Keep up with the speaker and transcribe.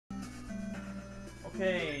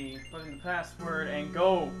Okay, put in the password and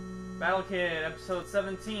go! Battle Kid, episode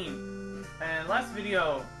 17. And last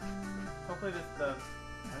video, hopefully this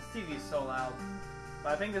TV is so loud,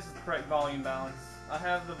 but I think this is the correct volume balance. I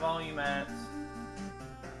have the volume at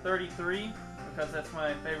 33, because that's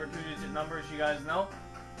my favorite two-digit number, as you guys know.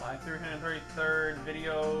 My 333rd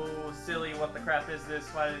video, silly, what the crap is this,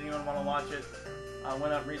 why did anyone want to watch it,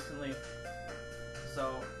 went up recently.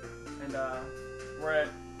 So, and we're at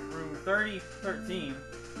room 3013,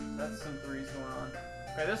 so that's some threes going on.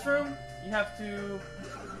 Okay, this room, you have to,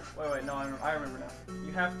 wait, no, I remember now.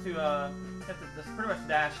 You have to just pretty much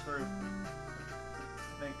dash through,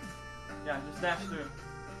 I think. Yeah, just dash through.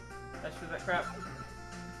 Dash through that crap.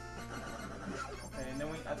 Okay, and then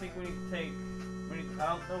I think we need to take, I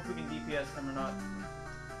don't know if we can DPS him or not.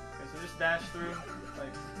 Okay, so just dash through,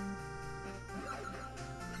 like,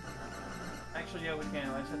 actually, yeah, we can.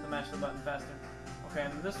 I just have to mash the button faster. Okay,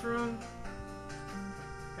 and in this room,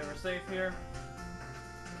 okay, we're safe here.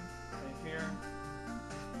 Safe here.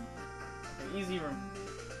 Okay, easy room.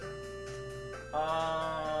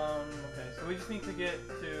 Okay, so we just need to get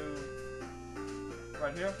to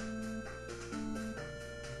right here.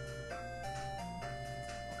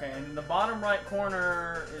 Okay, and in the bottom right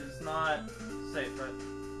corner is not safe, right?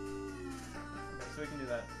 Okay, so we can do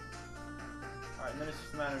that. Alright, and then it's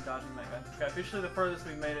just a matter of dodging that guy. Okay, officially the furthest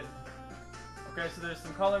we've made it. Okay, so there's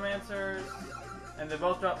some Colormancers, and they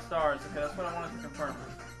both drop stars. Okay, that's what I wanted to confirm.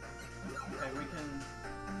 Okay, we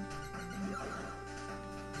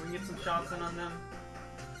can get some shots in on them.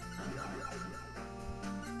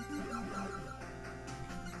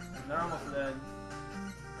 And they're almost dead.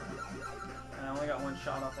 And I only got one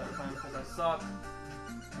shot off that time because I suck.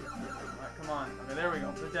 Alright, come on. Okay, there we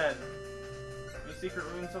go. They're dead. Any secret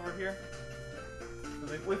rooms over here?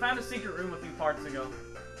 We found a secret room a few parts ago.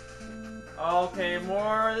 Okay,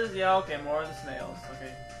 more of this. Yeah, okay, more of the snails.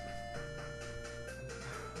 Okay.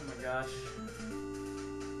 Oh my gosh.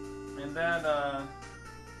 And that,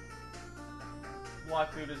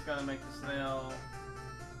 block dude is gonna make the snail.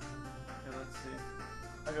 Okay, let's see.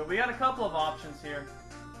 Okay, we got a couple of options here.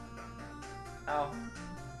 Ow.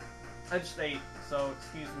 I just ate, so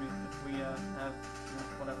excuse me if we, have,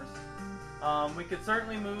 whatever. We could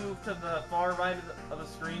certainly move to the far right of the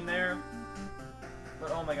screen there.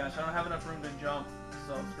 But oh my gosh, I don't have enough room to jump,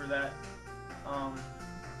 so screw that.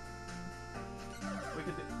 We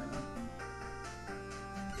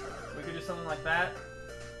could do something like that.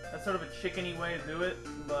 That's sort of a chickeny way to do it,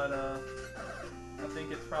 but I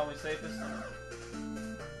think it's probably safest.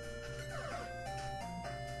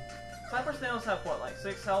 Cyber snails have what, like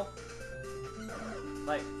 6 health?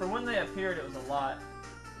 Like, for when they appeared it was a lot,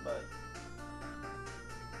 but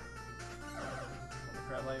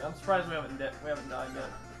like, I'm surprised we haven't died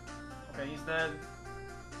yet. Okay, he's dead.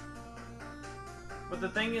 But the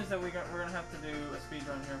thing is that we're gonna have to do a speed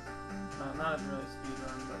run here. Not really a speed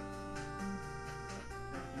run, but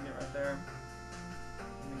okay, you can get right there.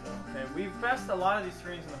 Okay, we've passed a lot of these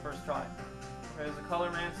screens in the first try. Okay, there's a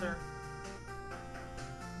Colormancer.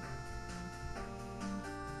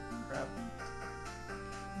 Crap.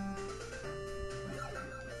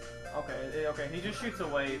 Okay, he just shoots a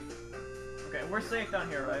wave. Okay, we're safe down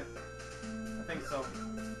here, right? I think so.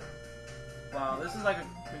 Wow, this is like a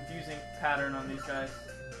confusing pattern on these guys.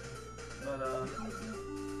 But,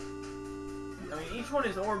 I mean, each one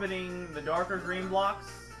is orbiting the darker green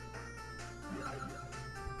blocks.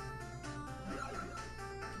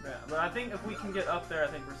 Yeah, but I think if we can get up there, I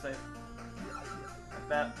think we're safe. Like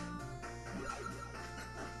that.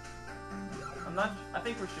 I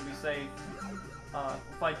think we should be safe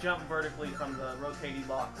if I jump vertically from the rotating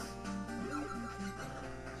blocks.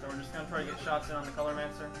 So we're just gonna try to get shots in on the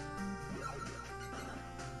Colormancer.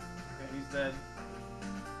 Okay, he's dead.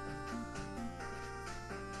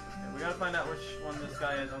 Okay, we gotta find out which one this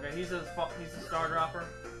guy is. Okay, he's a star dropper.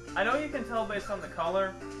 I know you can tell based on the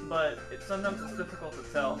color, but sometimes it's difficult to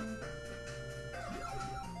tell.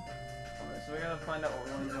 Okay, so we gotta find out what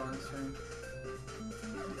we want to do on this screen.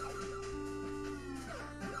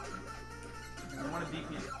 I want to DP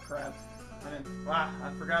crap.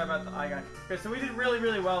 I forgot about the eye guy. Okay, so we did really,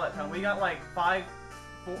 really well that time. We got like 4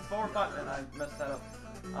 or 5, and I messed that up.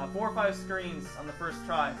 4 or 5 screens on the first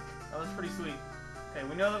try. That was pretty sweet. Okay,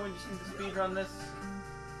 we know that we just need to speed run this,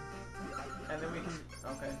 and then we can.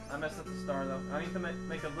 Okay, I messed up the star though. I need to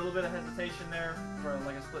make a little bit of hesitation there for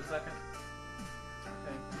like a split second.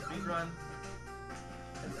 Okay, speed run,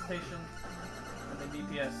 hesitation, and then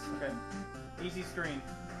DPS. Okay, easy screen.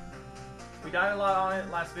 We died a lot on it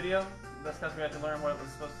last video. That's because we had to learn what it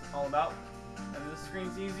was supposed to be all about. And this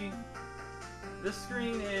screen's easy. This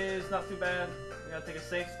screen is not too bad. We gotta take a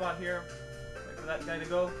safe spot here. Wait for that guy to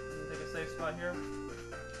go and take a safe spot here.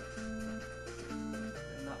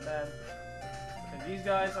 Okay, not bad. Okay, these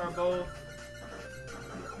guys are both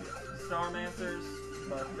Starmancers,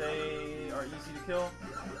 but they are easy to kill.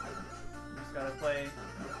 You just gotta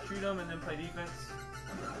shoot them and then play defense.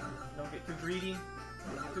 Don't get too greedy.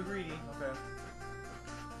 Don't get too greedy. Okay.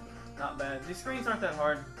 Not bad. These screens aren't that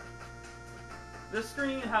hard. This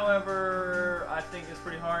screen, however, I think is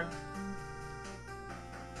pretty hard.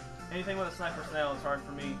 Anything with a sniper snail is hard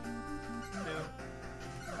for me, too.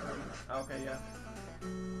 Okay, yeah.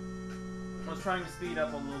 I was trying to speed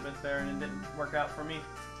up a little bit there and it didn't work out for me.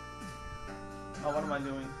 Oh, what am I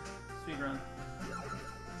doing? Speedrun.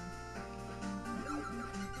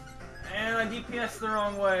 And I DPS the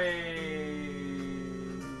wrong way.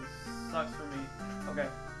 Sucks for me. Okay.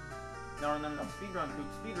 No, speedrun, Coop,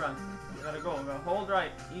 speedrun. You gotta go. Gotta hold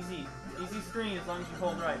right. Easy. Easy screen as long as you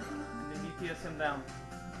hold right. And then DPS him down.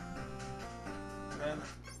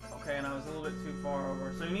 Okay, and I was a little bit too far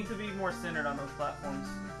over. So you need to be more centered on those platforms.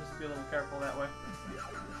 Just be a little careful that way.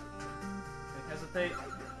 Okay, hesitate.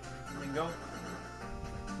 And then go.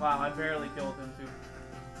 Wow, I barely killed him too.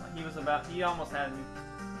 He almost had me.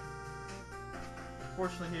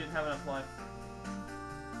 Fortunately, he didn't have enough life.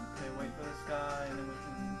 Okay, wait for this guy, and then we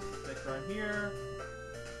can stick right here.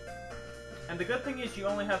 And the good thing is you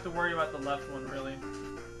only have to worry about the left one, really.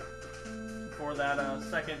 For that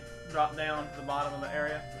second drop down to the bottom of the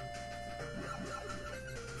area.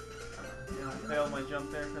 And I failed my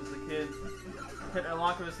jump there because the kid hit a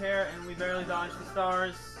lock of his hair, and we barely dodged the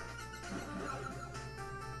stars.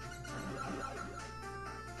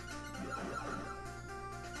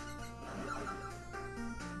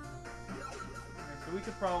 We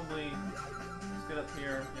could probably just get up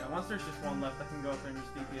here. Yeah, once there's just one left, I can go up there and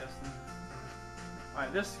just DPS them.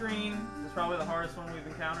 Alright, this screen is probably the hardest one we've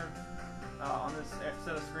encountered on this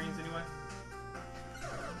set of screens anyway.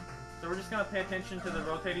 So we're just going to pay attention to the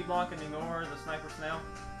rotating block and ignore the sniper snail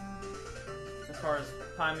as far as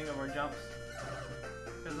timing of our jumps.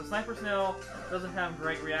 Because the sniper snail doesn't have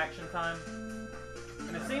great reaction time.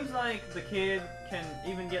 And it seems like the kid can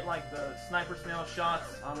even get like the sniper snail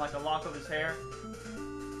shots on like a lock of his hair,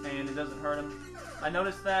 and it doesn't hurt him. I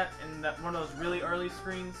noticed that in one of those really early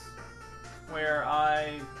screens where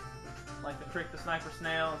I like to trick the sniper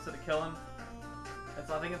snail instead of kill him.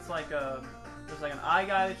 I think it's like there's like an eye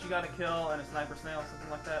guy that you gotta kill and a sniper snail, something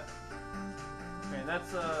like that. Okay,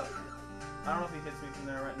 that's I don't know if he hits me from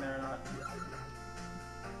there right in there or not.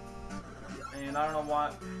 And I don't know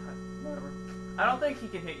why. Whatever. I don't think he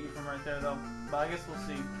can hit you from right there though, but I guess we'll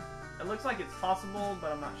see. It looks like it's possible,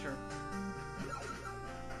 but I'm not sure.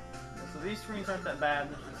 Okay, so these screens aren't that bad.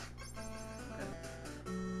 Okay.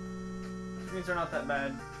 Screens are not that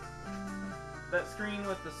bad. That screen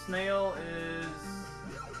with the snail is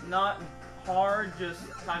not hard, just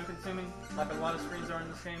time consuming, like a lot of screens are in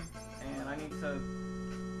this game. And I need to,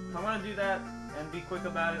 if I want to do that and be quick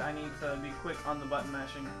about it, I need to be quick on the button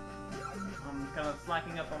mashing. I'm kind of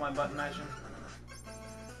slacking up on my button mashing.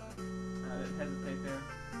 I didn't hesitate there.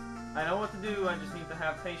 I know what to do, I just need to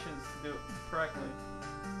have patience to do it correctly.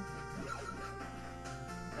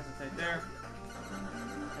 Hesitate there.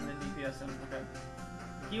 And then DPS him. Okay.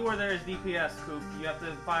 The keyword there is DPS, Coop. You have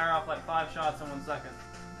to fire off like 5 shots in 1 second.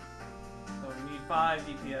 So you need 5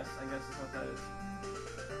 DPS, I guess is what that is.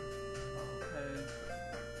 Okay.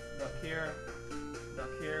 Duck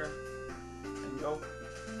here, and go.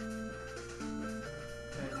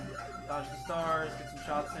 Okay. Dodge the stars, get some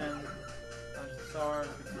shots in. Dodge the stars,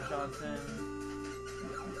 get some shots in.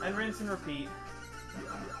 And rinse and repeat.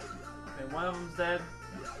 Okay, one of them's dead.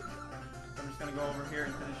 So I'm just gonna go over here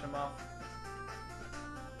and finish him off.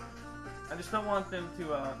 I just don't want them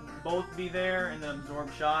to both be there and then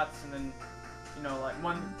absorb shots, and then, you know, like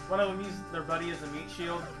one of them use their buddy as a meat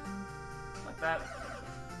shield, like that.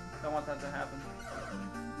 Don't want that to happen.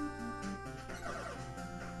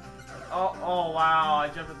 Oh wow, I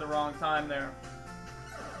jumped at the wrong time there.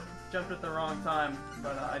 Jumped at the wrong time,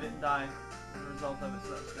 but I didn't die as a result of it,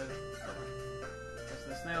 so that's good. Guess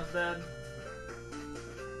the snail's dead.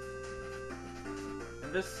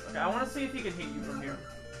 And this, okay, I want to see if he can hit you from here.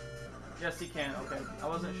 Yes, he can, okay. I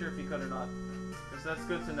wasn't sure if he could or not, because that's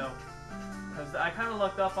good to know. Because I kind of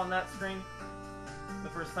lucked up on that screen the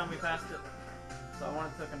first time we passed it, so I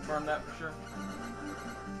wanted to confirm that for sure.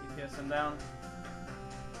 DPS him down.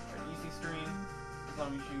 Easy screen, as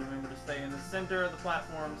long as you remember to stay in the center of the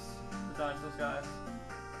platforms to dodge those guys.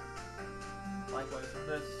 Likewise with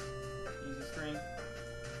this, easy screen.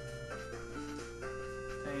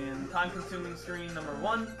 And time-consuming screen number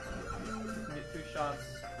 1. You can get 2 shots,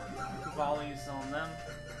 2 volleys on them.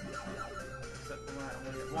 Except for when I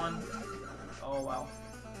only get 1. Oh wow.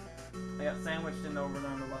 I got sandwiched in over there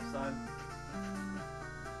on the left side.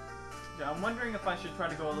 Yeah, I'm wondering if I should try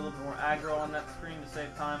to go a little bit more aggro on that screen to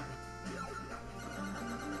save time.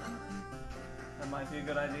 That might be a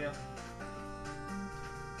good idea.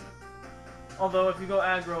 Although if you go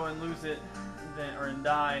aggro and lose it, then and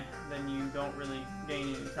die, then you don't really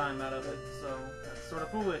gain any time out of it. So that's sort of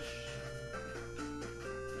foolish.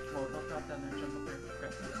 Well, don't drop down there, jump up here.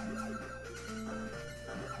 Okay.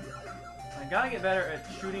 I gotta get better at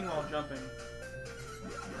shooting while jumping.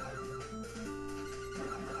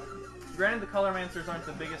 Granted, the Colormancers aren't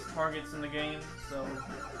the biggest targets in the game, so...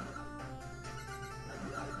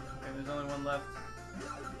 Okay, there's only one left.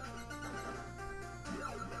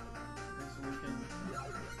 Okay, so we can...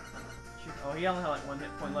 shoot. Oh, he only had like one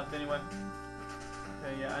hit point left anyway.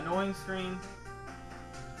 Okay, yeah, annoying screen.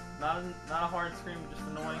 Not a hard screen, but just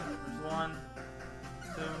annoying. There's 1,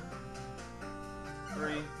 2,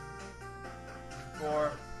 3,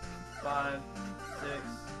 4, 5,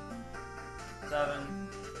 6, 7,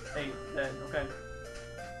 8. Dead. Okay.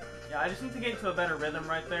 Yeah, I just need to get into a better rhythm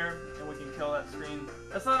right there, and we can kill that screen.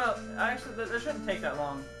 That's not a... Actually, that shouldn't take that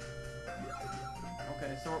long.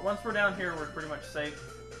 Okay, so once we're down here, we're pretty much safe.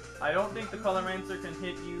 I don't think the Colormancer can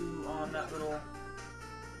hit you on that little...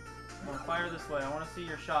 Oh, fire this way. I want to see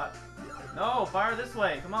your shot. No, fire this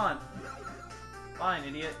way. Come on. Fine,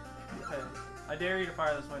 idiot. Okay. I dare you to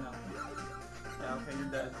fire this way now. Yeah, okay, you're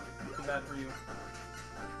dead. Too bad for you.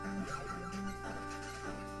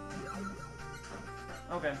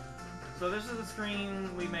 Okay. So this is the screen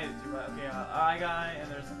we made it to, right? Okay, eye guy, and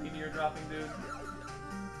there's a meteor dropping dude.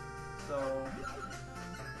 So...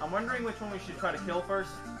 I'm wondering which one we should try to kill first.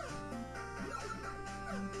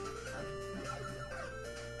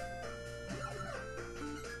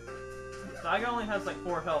 The eye guy only has like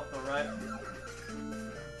 4 health though, right?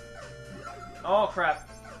 Oh crap.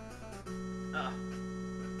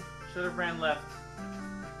 Should have ran left.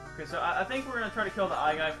 Okay, so I think we're gonna try to kill the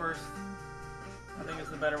eye guy first. I think it's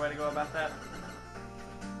the better way to go about that.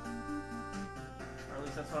 Or at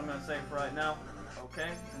least that's what I'm gonna say for right now. Okay,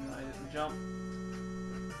 and I didn't jump.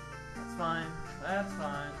 That's fine. That's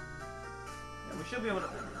fine. Yeah, we should be able to...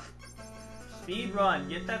 Speed run.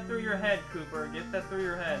 Get that through your head, Kooper. Get that through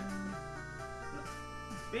your head.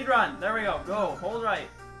 Speed run. There we go. Go. Hold right.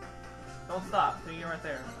 Don't stop till you're right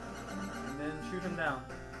there. And then shoot him down.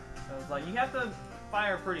 So it's like, you have to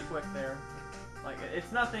fire pretty quick there. Like,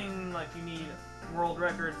 it's nothing like you need world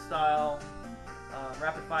record style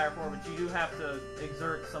rapid fire for, but you do have to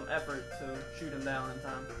exert some effort to shoot him down in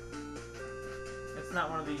time. It's not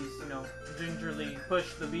one of these, you know, gingerly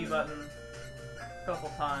push the B button a couple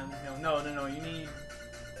times. You know, no, you need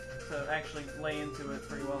to actually lay into it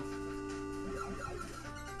pretty well.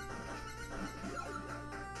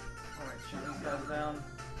 Alright, shoot these guys down.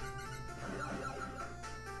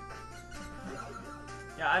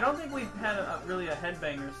 Yeah, I don't think we've had really a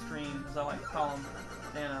headbanger screen, as I like to call them,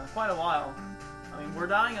 in quite a while. I mean, we're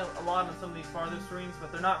dying a lot on some of these farther screens,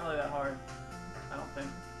 but they're not really that hard, I don't think.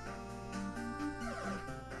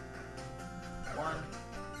 1,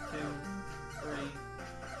 2, 3,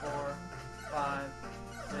 4, 5,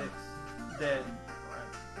 6, dead. Alright.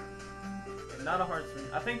 Okay, not a hard screen.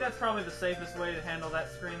 I think that's probably the safest way to handle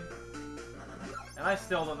that screen. And I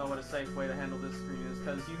still don't know what a safe way to handle this screen is,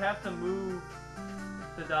 because you have to move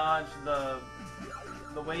to dodge the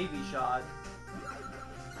wavy shot.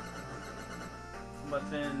 But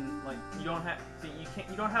then, like, you don't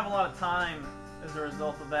have a lot of time as a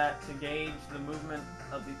result of that to gauge the movement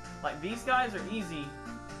of the... Like, these guys are easy,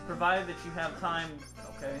 provided that you have time,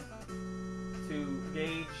 okay, to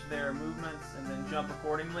gauge their movements and then jump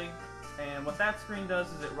accordingly. And what that screen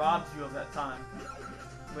does is it robs you of that time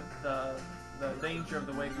with the danger of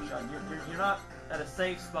the wavy shot. You're not at a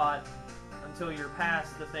safe spot until you're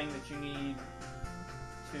past the thing that you need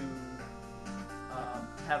to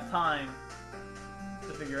have time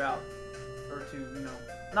to figure out, or to, you know,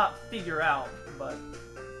 not figure out, but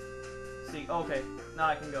see, okay, now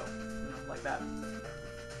I can go, you know, like that.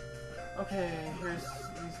 Okay, here's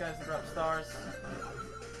these guys that drop stars.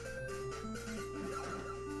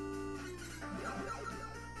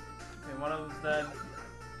 Okay, one of them's dead,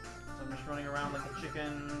 so I'm just running around like a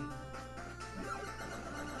chicken,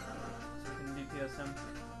 so we can DPS him.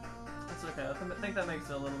 That's okay, I think that makes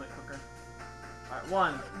it a little bit quicker. Alright,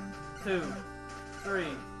 1, 2, 3,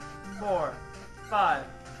 4, 5,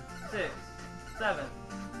 6, 7,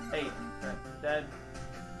 8. Okay, dead.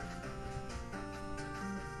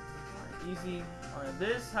 Alright, easy. Alright,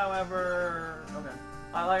 this, however... Okay.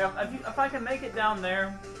 If I can make it down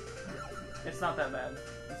there, it's not that bad.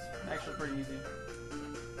 It's actually pretty easy.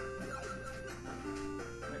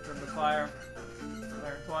 Wait for him to fire.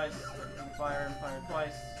 twice. He can fire and fire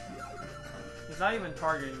twice. He's not even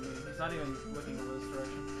targeting me. He's not even looking in this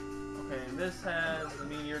direction. Okay, and this has the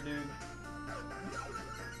meteor dude.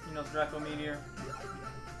 He knows Draco Meteor.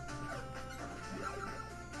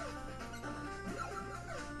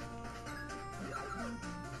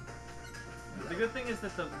 The good thing is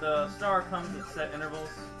that the star comes at set intervals.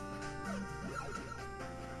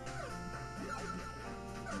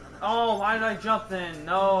 Oh, why did I jump then?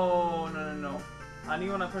 No. I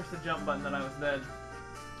knew when I pushed the jump button that I was dead.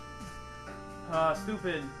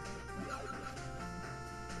 Stupid.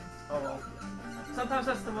 Oh well. Sometimes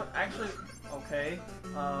that's the actually. Okay.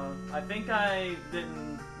 I think I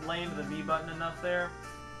didn't land the B button enough there.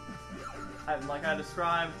 Like I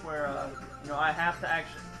described, where you know, I have to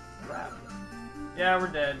actually. Crap. Yeah, we're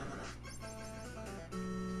dead.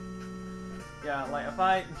 Yeah, like if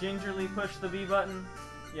I gingerly push the B button,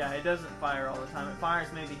 yeah, it doesn't fire all the time. It fires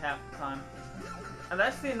maybe half the time. And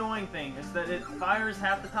that's the annoying thing, is that it fires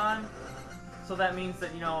half the time, so that means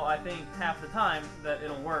that, you know, I think half the time that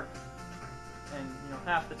it'll work. And, you know,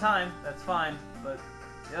 half the time, that's fine, but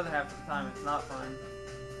the other half of the time, it's not fine.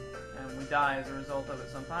 And we die as a result of it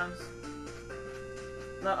sometimes.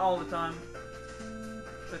 Not all the time.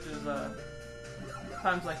 Such as,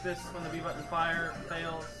 times like this, when the B button fire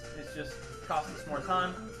fails, it's just costs us more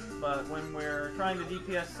time. But when we're trying to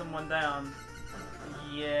DPS someone down,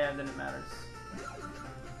 yeah, then it matters. So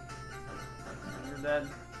you're dead.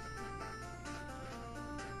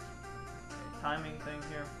 Okay, timing thing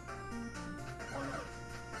here. 1,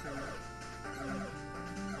 2, 3,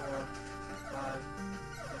 4, 5,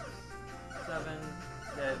 6, 7,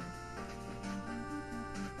 dead.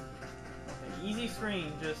 Okay, easy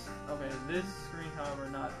screen, just, okay, this screen, however,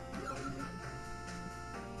 not so easy.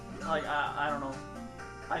 Like, I don't know.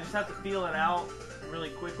 I just have to feel it out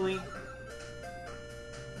really quickly.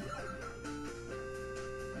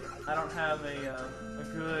 I don't have a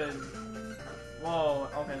good... Whoa,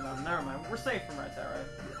 okay, no, never mind. We're safe from right there, right?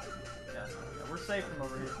 Yeah, we're safe from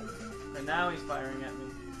over here. And now he's firing at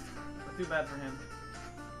me. But too bad for him.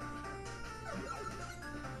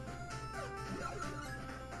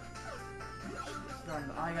 Darn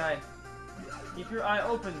the eye guy. Keep your eye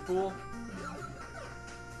open, fool.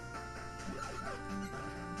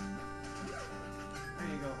 There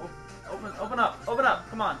you go. Open up,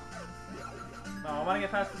 come on. No, I want to get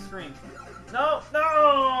past the screen. No!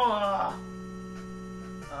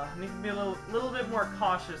 I need to be a little bit more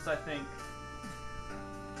cautious, I think.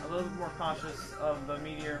 A little bit more cautious of the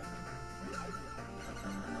meteor.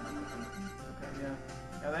 Okay, yeah.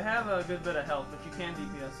 Yeah, they have a good bit of health, but you can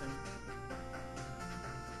DPS him.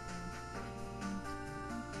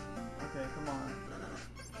 Okay, come on.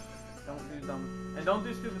 Don't do dumb. And don't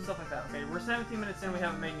do stupid stuff like that. Okay, we're 17 minutes in, we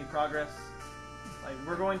haven't made any progress. Like,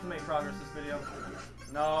 we're going to make progress this video.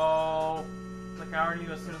 No! Like, I already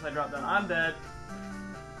knew as soon as I dropped down. I'm dead.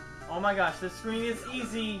 Oh my gosh, this screen is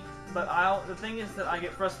easy, but the thing is that I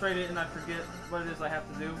get frustrated and I forget what it is I have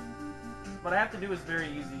to do. What I have to do is very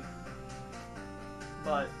easy.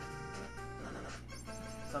 But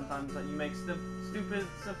sometimes you make stupid,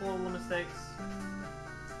 simple little mistakes.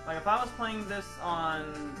 Like, if I was playing this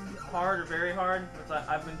on hard or very hard, which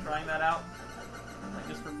I've been trying that out, like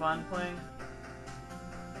just for fun playing,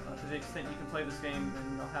 to the extent you can play this game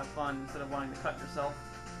and, you know, have fun instead of wanting to cut yourself.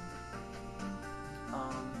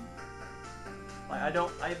 Like,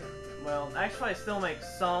 well, actually I still make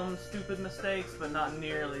some stupid mistakes, but not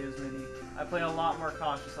nearly as many. I play a lot more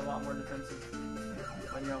cautious, a lot more defensive.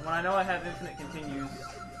 But, you know, when I know I have infinite continues,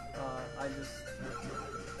 I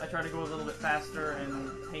try to go a little bit faster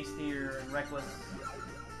and hastier and reckless.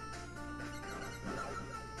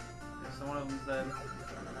 Okay, so one of them's dead.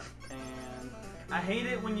 And I hate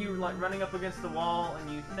it when you're like running up against the wall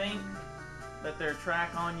and you think that their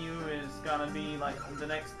track on you is gonna be like the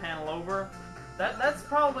next panel over. That's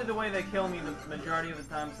probably the way they kill me the majority of the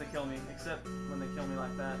times they kill me, except when they kill me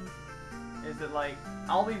like that. Is that like,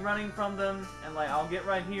 I'll be running from them and like I'll get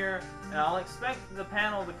right here and I'll expect the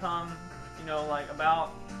panel to come, you know, like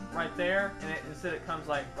about right there, and instead it comes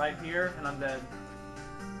like right here and I'm dead.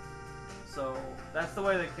 So that's the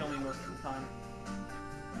way they kill me most of the time.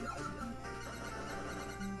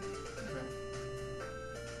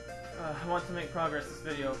 I want to make progress this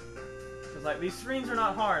video because like these screens are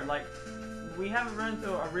not hard. Like, we haven't run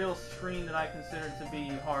into a real screen that I consider to be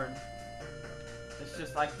hard. It's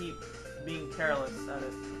just I keep being careless at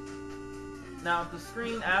it. Now, if the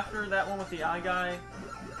screen after that one with the eye guy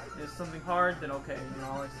is something hard, then okay, you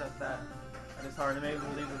know, I'll accept that. That is hard, and maybe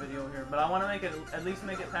we'll leave the video here. But I want to make it, at least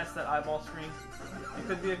make it past that eyeball screen. It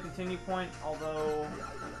could be a continue point, although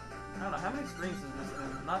I don't know how many screens has this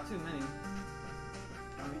been. Not too many.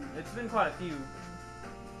 I mean, it's been quite a few,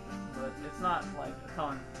 but it's not like a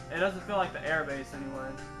ton. It doesn't feel like the airbase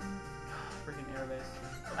anyway. Freaking airbase.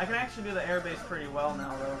 I can actually do the airbase pretty well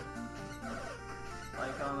now though.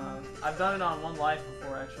 Like on I've done it on 1 life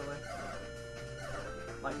before actually.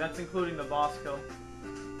 Like that's including the boss kill.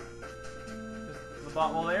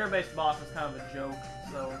 Well, the airbase boss is kind of a joke,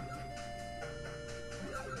 so.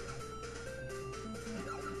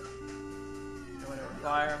 Whatever,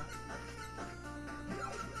 fire.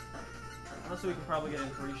 Also, we can probably get in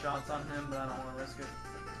 3 shots on him, but I don't want to risk it.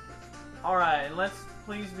 Alright, and let's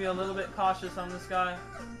please be a little bit cautious on this guy.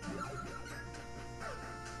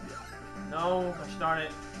 No, gosh darn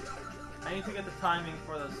it. I need to get the timing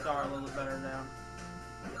for the star a little bit better down.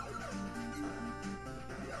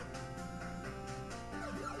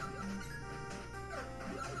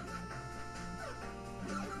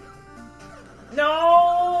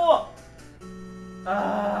 No!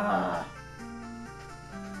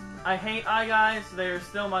 I hate Eye Guys. They are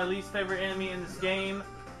still my least favorite enemy in this game.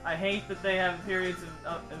 I hate that they have periods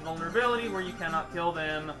of invulnerability where you cannot kill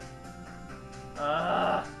them.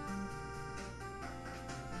 Yeah,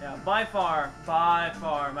 by far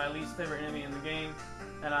my least favorite enemy in the game.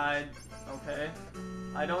 And I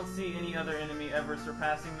don't see any other enemy ever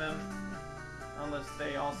surpassing them. Unless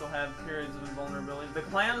they also have periods of invulnerability. The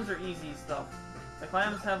clams are easy stuff. The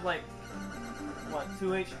clams have like, what,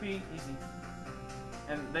 2 HP? Easy.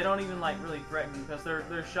 And they don't even like really threaten because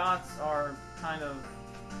their shots are kind of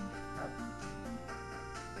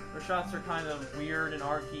weird and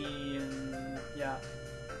archy and yeah.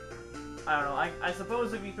 I don't know. I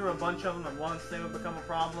suppose if you threw a bunch of them at once they would become a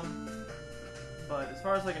problem. But as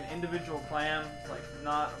far as like an individual clam, it's like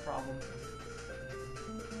not a problem.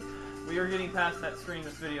 We are getting past that screen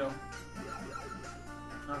this video.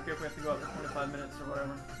 I don't care if we have to go up to 25 minutes or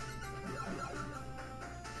whatever.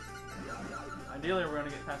 Ideally, we're going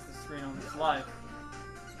to get past this screen on this live.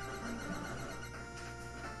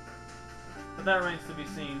 But that remains to be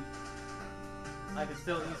seen. I could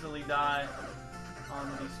still easily die on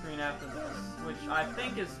the screen after this, which I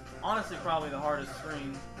think is honestly probably the hardest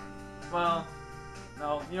screen. Well,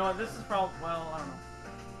 no, you know what, this is probably, well, I don't know.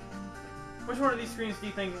 Which one of these screens do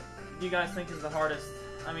you guys think is the hardest?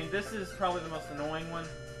 I mean, this is probably the most annoying one.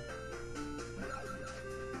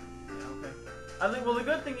 Yeah, okay. I think, well, the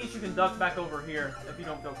good thing is you can duck back over here if you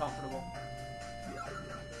don't feel comfortable.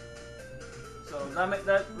 So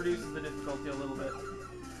that reduces the difficulty a little bit.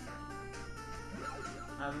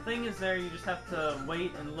 The thing is there, you just have to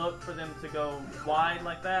wait and look for them to go wide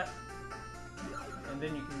like that, and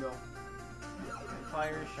then you can go. And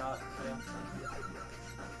fire your shot, so yeah.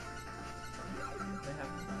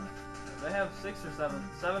 They have 6 or 7.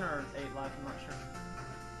 7 or 8 life, I'm not sure.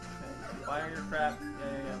 Okay, fire your crap.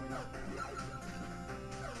 Yeah, we know.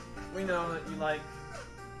 We know that you like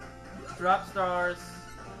drop stars.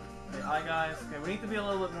 Okay, Eye Guys. Okay, we need to be a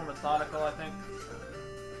little bit more methodical, I think.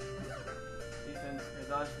 Defense. Okay,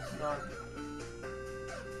 dodge the star.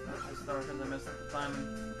 Dodge the star because I messed up the timing.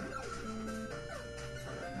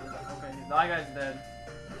 Okay, the Eye Guy's dead.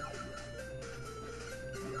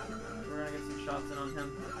 We're gonna get some shots in on him.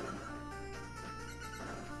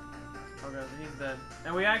 Okay, he's dead.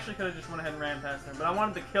 And we actually could have just went ahead and ran past him, but I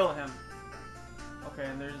wanted to kill him. Okay,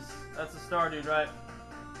 and that's a star dude, right?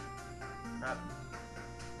 Crap.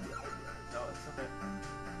 No, it's okay.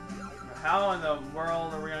 How in the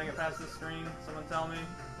world are we gonna get past this screen? Someone tell me.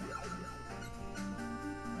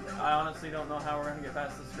 I honestly don't know how we're gonna get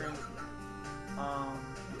past this screen.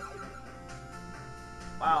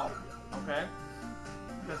 Wow. Okay.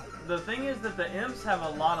 Because the thing is that the imps have a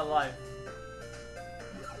lot of life.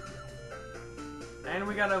 And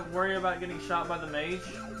we gotta worry about getting shot by the mage.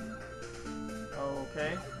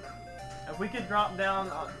 Okay. If we could drop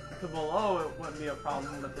down to below, it wouldn't be a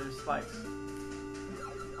problem, but there's spikes.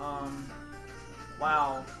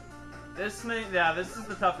 Wow. This is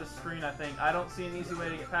the toughest screen, I think. I don't see an easy way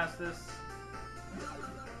to get past this.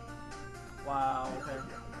 Wow, okay.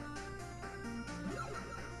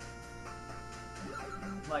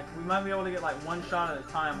 Like, we might be able to get like 1 shot at a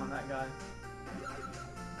time on that guy.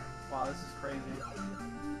 Wow, this is crazy.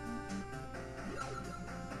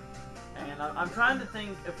 And I'm trying to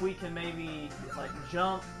think if we can maybe, like,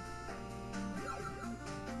 jump.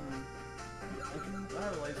 Do I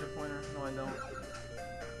have a laser pointer? No, I don't.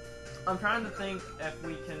 I'm trying to think if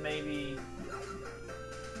we can maybe,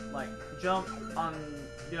 like, jump on,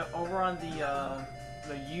 you know, over on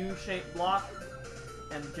the U-shaped block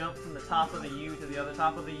and jump from the top of the U to the other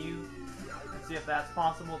top of the U and see if that's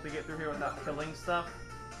possible to get through here without killing stuff.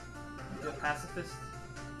 Be a pacifist.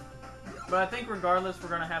 But I think regardless we're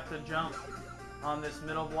gonna have to jump on this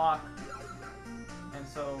middle block And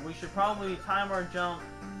so we should probably time our jump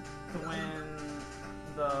to when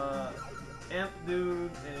the imp dude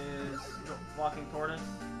is walking toward us.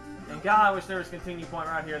 And God, I wish there was a continue point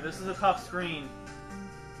right here. This is a tough screen.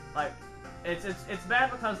 Like, it's bad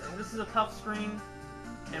because this is a tough screen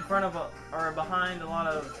in front of or behind a lot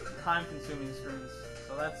of time-consuming screens.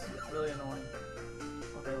 So that's really annoying.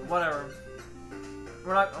 Okay, whatever.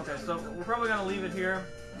 We're not okay. So we're probably gonna leave it here.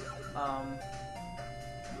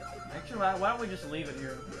 Actually, why don't we just leave it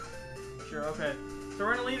here? Sure. Okay. So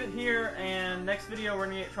we're gonna leave it here, and next video we're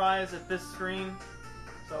gonna get tries at this screen.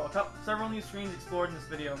 So several new screens explored in this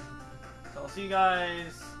video. So I'll see you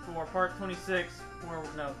guys for part 26.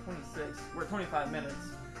 No, 26. We're at 25 minutes.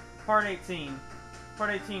 Part 18.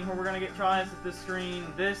 Part 18, where we're gonna get tries at this screen.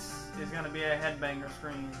 This is gonna be a headbanger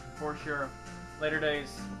screen for sure. Later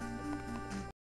days.